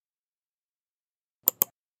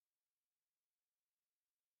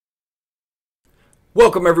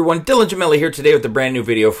Welcome everyone, Dylan Gemelli here today with a brand new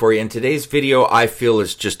video for you. And today's video I feel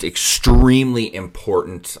is just extremely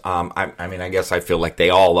important. I guess I feel like they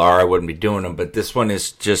all are. I wouldn't be doing them, but this one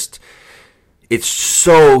is just, it's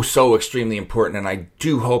so extremely important. And I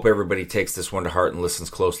do hope everybody takes this one to heart and listens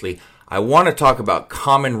closely. I want to talk about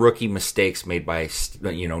common rookie mistakes made by,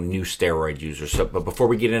 new steroid users. But before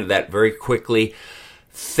we get into that very quickly,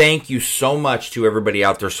 thank you so much to everybody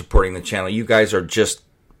out there supporting the channel. You guys are just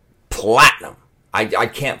platinum. I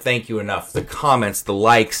can't thank you enough. The comments, the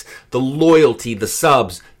likes, the loyalty, the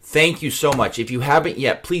subs. Thank you so much. If you haven't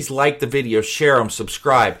yet, please like the video, share them,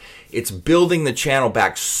 subscribe. It's building the channel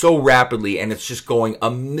back so rapidly, and it's just going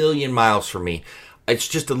a million miles for me. It's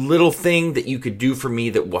just a little thing that you could do for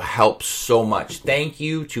me that will help so much. Thank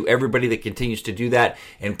you to everybody that continues to do that.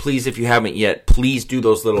 And please, if you haven't yet, please do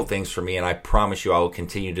those little things for me. And I promise you I will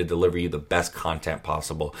continue to deliver you the best content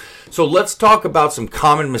possible. So let's talk about some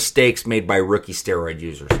common mistakes made by rookie steroid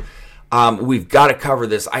users. We've got to cover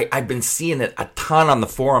this. I've been seeing it a ton on the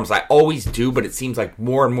forums. I always do, but it seems like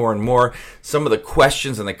more and more. Some of the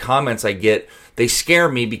questions and the comments I get, they scare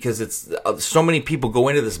me because it's so many people go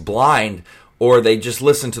into this blind, or they just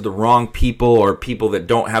listen to the wrong people or people that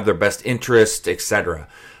don't have their best interest, etc.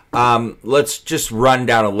 Let's just run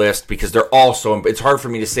down a list because they're all so, it's hard for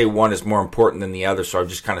me to say one is more important than the other, so I've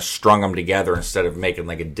just kind of strung them together instead of making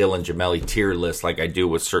like a Dylan Gemelli tier list like I do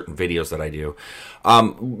with certain videos that I do.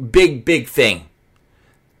 Big thing.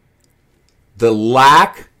 The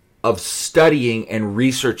lack of studying and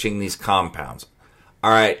researching these compounds.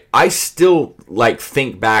 All right, I still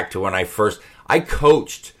think back to when I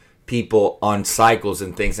coached people on cycles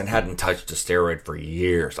and things and hadn't touched a steroid for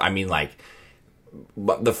years. I mean,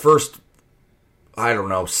 the first,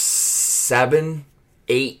 7,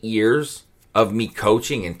 8 years of me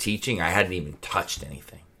coaching and teaching, I hadn't even touched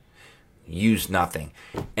anything, used nothing.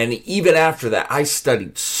 And even after that, I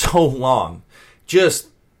studied so long, just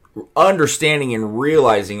understanding and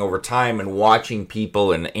realizing over time and watching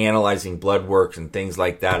people and analyzing blood works and things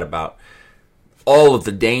like that about all of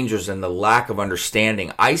the dangers and the lack of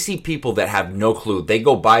understanding. I see people that have no clue. They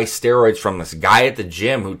go buy steroids from this guy at the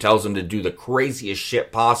gym who tells them to do the craziest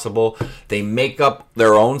shit possible. They make up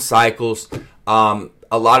their own cycles. A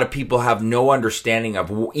lot of people have no understanding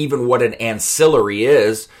of even what an ancillary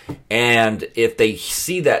is. And if they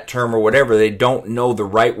see that term or whatever, they don't know the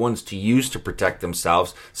right ones to use to protect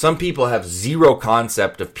themselves. Some people have zero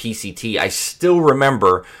concept of PCT. I still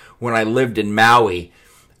remember when I lived in Maui,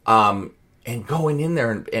 and going in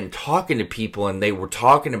there and talking to people, and they were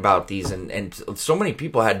talking about these, and so many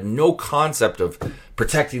people had no concept of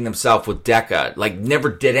protecting themselves with DECA, never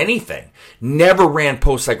did anything, never ran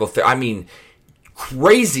post-cycle therapy. I mean,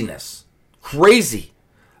 craziness. Crazy.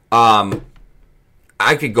 I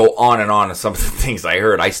could go on and on of some of the things I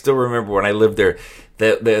heard. I still remember when I lived there,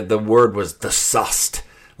 the word was the sust.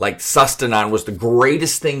 Sustanon was the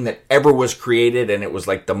greatest thing that ever was created, and it was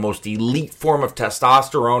the most elite form of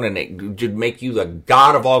testosterone, and it would make you the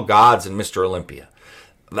god of all gods and Mr. Olympia.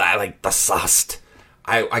 The sust.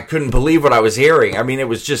 I couldn't believe what I was hearing. I mean, it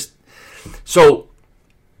was just so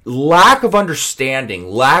lack of understanding,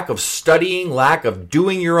 lack of studying, lack of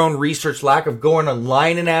doing your own research, lack of going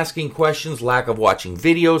online and asking questions, lack of watching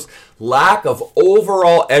videos, lack of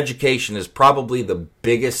overall education is probably the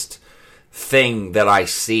biggest thing that I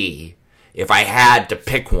see if I had to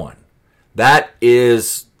pick one. That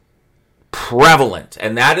is prevalent,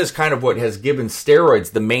 and that is kind of what has given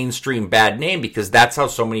steroids the mainstream bad name, because that's how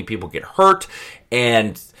so many people get hurt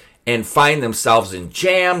and find themselves in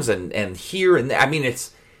jams and here and there. I mean,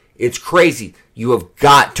 it's crazy. You have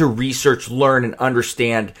got to research, learn, and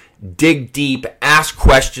understand. Dig deep, ask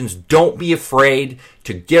questions. Don't be afraid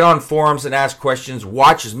to get on forums and ask questions.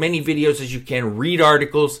 Watch as many videos as you can, read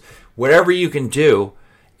articles, whatever you can do.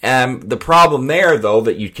 The problem there, though,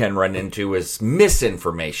 that you can run into is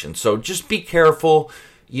misinformation. So just be careful.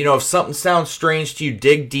 If something sounds strange to you,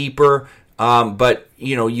 dig deeper. But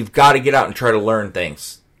you've got to get out and try to learn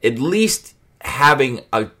things. At least having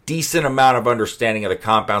a decent amount of understanding of the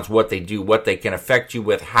compounds, what they do, what they can affect you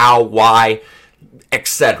with, how, why,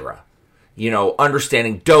 etc.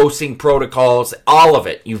 Understanding dosing protocols, all of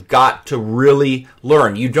it. You've got to really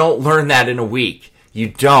learn. You don't learn that in a week. You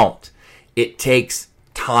don't. It takes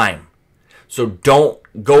time. So don't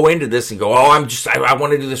go into this and go, I want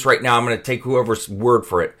to do this right now. I'm going to take whoever's word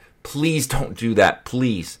for it. Please don't do that.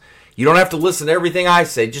 Please. You don't have to listen to everything I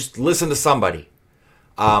say. Just listen to somebody.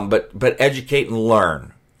 But educate and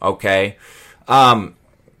learn. Okay?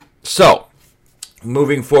 So,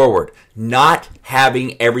 moving forward, not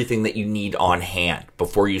having everything that you need on hand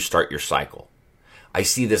before you start your cycle. I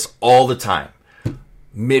see this all the time.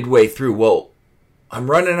 Midway through, well, I'm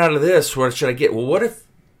running out of this. What should I get? Well, what if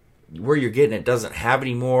where you're getting it doesn't have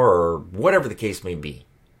any more, or whatever the case may be?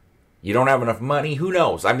 You don't have enough money? Who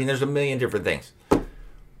knows? I mean, there's a million different things.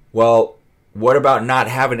 Well, what about not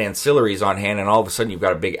having ancillaries on hand and all of a sudden you've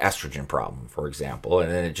got a big estrogen problem, for example,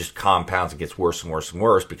 and then it just compounds and gets worse and worse and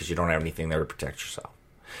worse because you don't have anything there to protect yourself.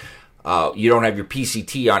 You don't have your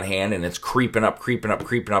PCT on hand and it's creeping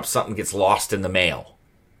up. Something gets lost in the mail.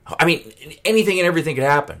 I mean, anything and everything could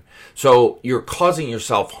happen. So you're causing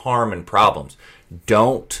yourself harm and problems.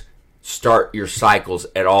 Don't start your cycles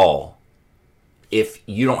at all if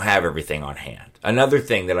you don't have everything on hand. Another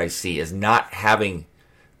thing that I see is not having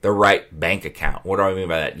the right bank account. What do I mean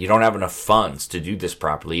by that? You don't have enough funds to do this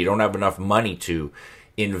properly. You don't have enough money to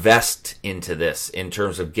invest into this in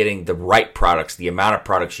terms of getting the right products, the amount of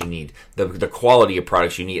products you need, the quality of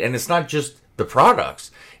products you need. And it's not just the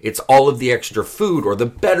products. It's all of the extra food or the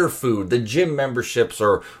better food, the gym memberships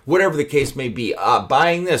or whatever the case may be.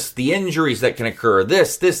 Buying this, the injuries that can occur,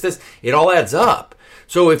 this. It all adds up.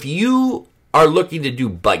 So if you are looking to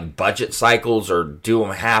do like budget cycles or do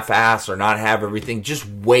them half-ass or not have everything, just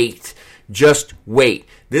wait. Just wait.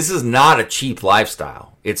 This is not a cheap lifestyle.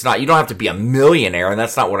 It's not. You don't have to be a millionaire, and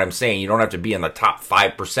that's not what I'm saying. You don't have to be in the top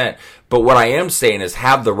 5%. But what I am saying is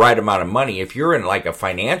have the right amount of money. If you're in like a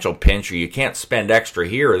financial pinch or you can't spend extra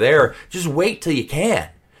here or there, just wait till you can.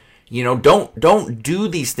 You know, don't do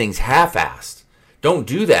these things half-assed. Don't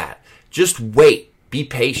do that. Just wait. Be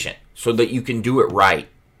patient so that you can do it right.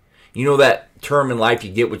 You know that term in life,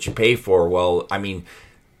 you get what you pay for. Well, I mean,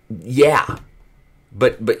 yeah.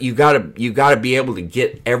 But you gotta be able to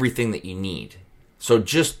get everything that you need. So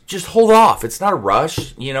just hold off. It's not a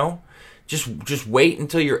rush, you know. Just wait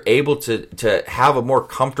until you're able to have a more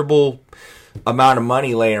comfortable amount of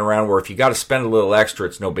money laying around where if you got to spend a little extra,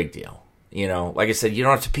 it's no big deal. You know, like I said, you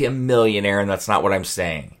don't have to be a millionaire, and that's not what I'm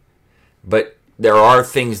saying. But there are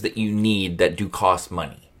things that you need that do cost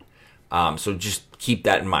money. So just keep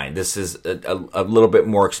that in mind. This is a little bit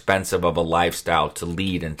more expensive of a lifestyle to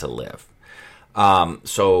lead and to live.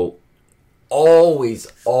 So always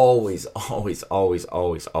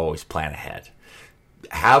plan ahead.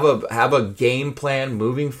 Have a game plan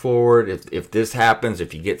moving forward. If this happens,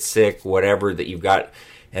 if you get sick, whatever that you've got,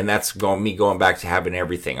 and that's going back to having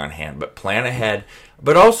everything on hand. But plan ahead.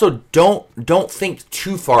 But also don't think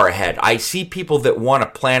too far ahead. I see people that want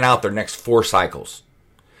to plan out their next 4 cycles.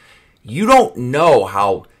 You don't know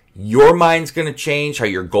how your mind's going to change, how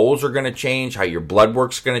your goals are going to change, how your blood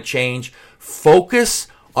work's going to change. Focus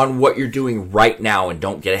on what you're doing right now and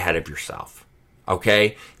don't get ahead of yourself.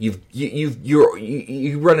 Okay? You're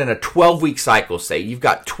running a 12-week cycle, say. You've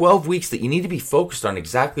got 12 weeks that you need to be focused on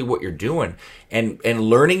exactly what you're doing and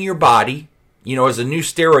learning your body. You know, as a new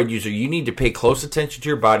steroid user, you need to pay close attention to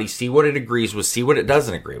your body, see what it agrees with, see what it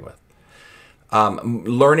doesn't agree with.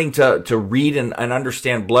 Learning to read and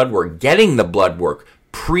understand blood work, getting the blood work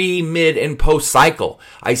pre, mid, and post cycle.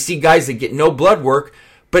 I see guys that get no blood work,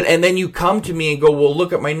 and then you come to me and go, well,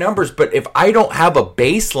 look at my numbers. But if I don't have a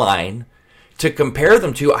baseline to compare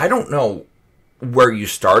them to, I don't know where you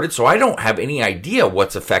started, so I don't have any idea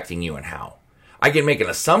what's affecting you and how. I can make an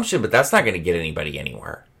assumption, but that's not going to get anybody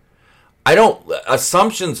anywhere.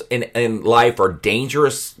 Assumptions in life are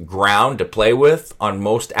dangerous ground to play with on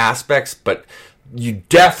most aspects, but you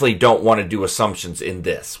definitely don't want to do assumptions in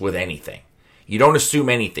this with anything. You don't assume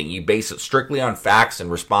anything. You base it strictly on facts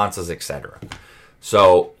and responses, etc.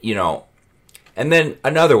 So, you know, and then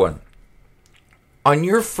another one. On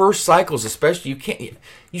your first cycles, especially,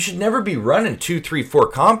 you should never be running 2, 3, 4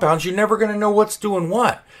 compounds. You're never going to know what's doing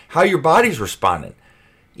what, how your body's responding.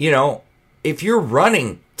 You know, if you're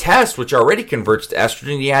running tests, which already converts to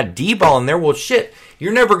estrogen, you add D-bol in there, well, shit,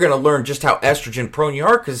 you're never going to learn just how estrogen prone you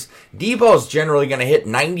are because D-bol is generally going to hit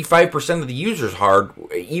 95% of the users hard,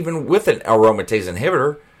 even with an aromatase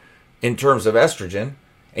inhibitor in terms of estrogen.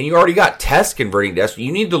 And you already got tests converting to estrogen.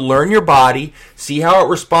 You need to learn your body, see how it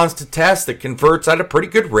responds to tests that converts at a pretty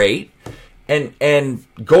good rate, and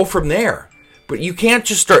go from there. But you can't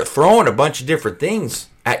just start throwing a bunch of different things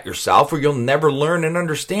at yourself or you'll never learn and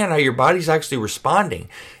understand how your body's actually responding.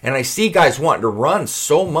 And I see guys wanting to run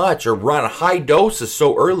so much or run high doses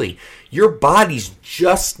so early. Your body's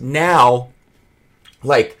just now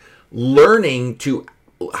like learning to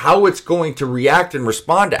how it's going to react and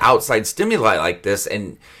respond to outside stimuli like this.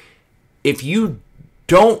 And if you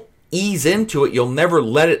don't ease into it, you'll never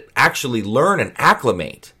let it actually learn and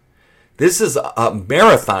acclimate. This is a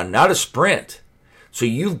marathon, not a sprint. So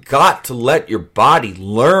you've got to let your body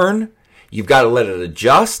learn, you've got to let it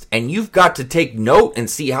adjust, and you've got to take note and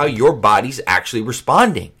see how your body's actually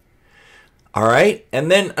responding. All right? And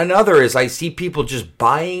then another is I see people just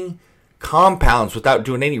buying compounds without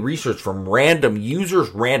doing any research from random users,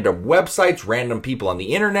 random websites, random people on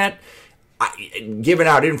the internet, giving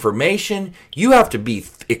out information. You have to be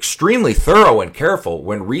extremely thorough and careful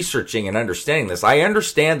when researching and understanding this. I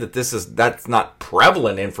understand that that's not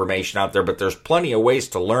prevalent information out there, but there's plenty of ways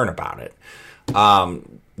to learn about it.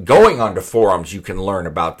 Going onto forums, you can learn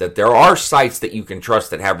about that. There are sites that you can trust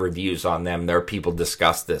that have reviews on them. There are people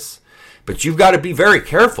discuss this. But you've got to be very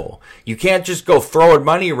careful. You can't just go throwing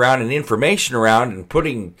money around and information around and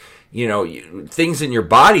putting, things in your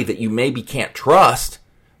body that you maybe can't trust.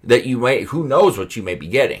 That who knows what you may be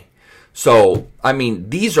getting. So,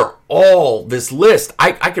 these are all, this list,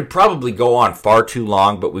 I could probably go on far too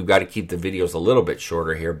long, but we've got to keep the videos a little bit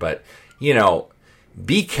shorter here. But,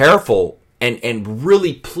 be careful and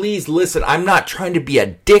really please listen. I'm not trying to be a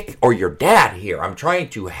dick or your dad here. I'm trying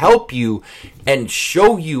to help you and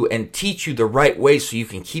show you and teach you the right way so you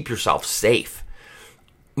can keep yourself safe.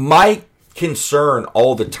 My concern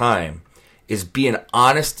all the time is being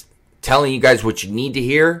honest, telling you guys what you need to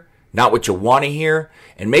hear, not what you want to hear,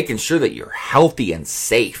 and making sure that you're healthy and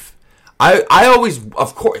safe. I always,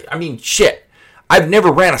 of course, shit. I've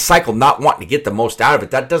never ran a cycle not wanting to get the most out of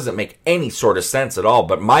it. That doesn't make any sort of sense at all.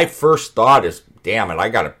 But my first thought is, damn it, I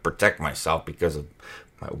got to protect myself because of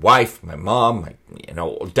my wife, my mom,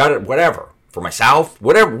 whatever. For myself,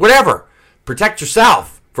 whatever. Protect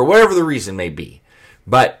yourself for whatever the reason may be.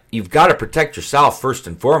 But you've got to protect yourself first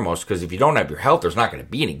and foremost, because if you don't have your health, there's not going to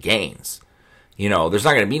be any gains. There's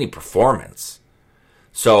not going to be any performance.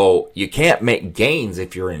 So you can't make gains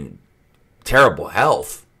if you're in terrible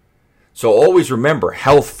health. So always remember,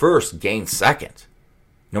 health first, gains second.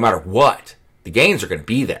 No matter what, the gains are going to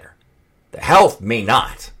be there. The health may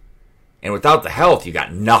not. And without the health, you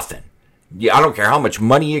got nothing. I don't care how much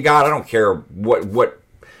money you got. I don't care what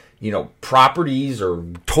properties or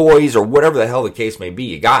toys or whatever the hell the case may be.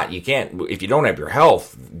 You can't, if you don't have your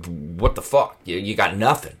health, what the fuck? You got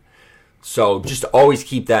nothing. So just always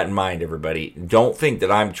keep that in mind, everybody. Don't think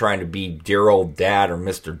that I'm trying to be dear old dad or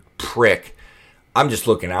Mr. Prick. I'm just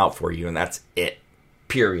looking out for you, and that's it.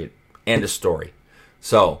 Period. End of story.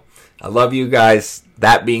 So, I love you guys.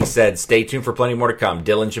 That being said, stay tuned for plenty more to come.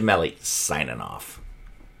 Dylan Gemelli, signing off.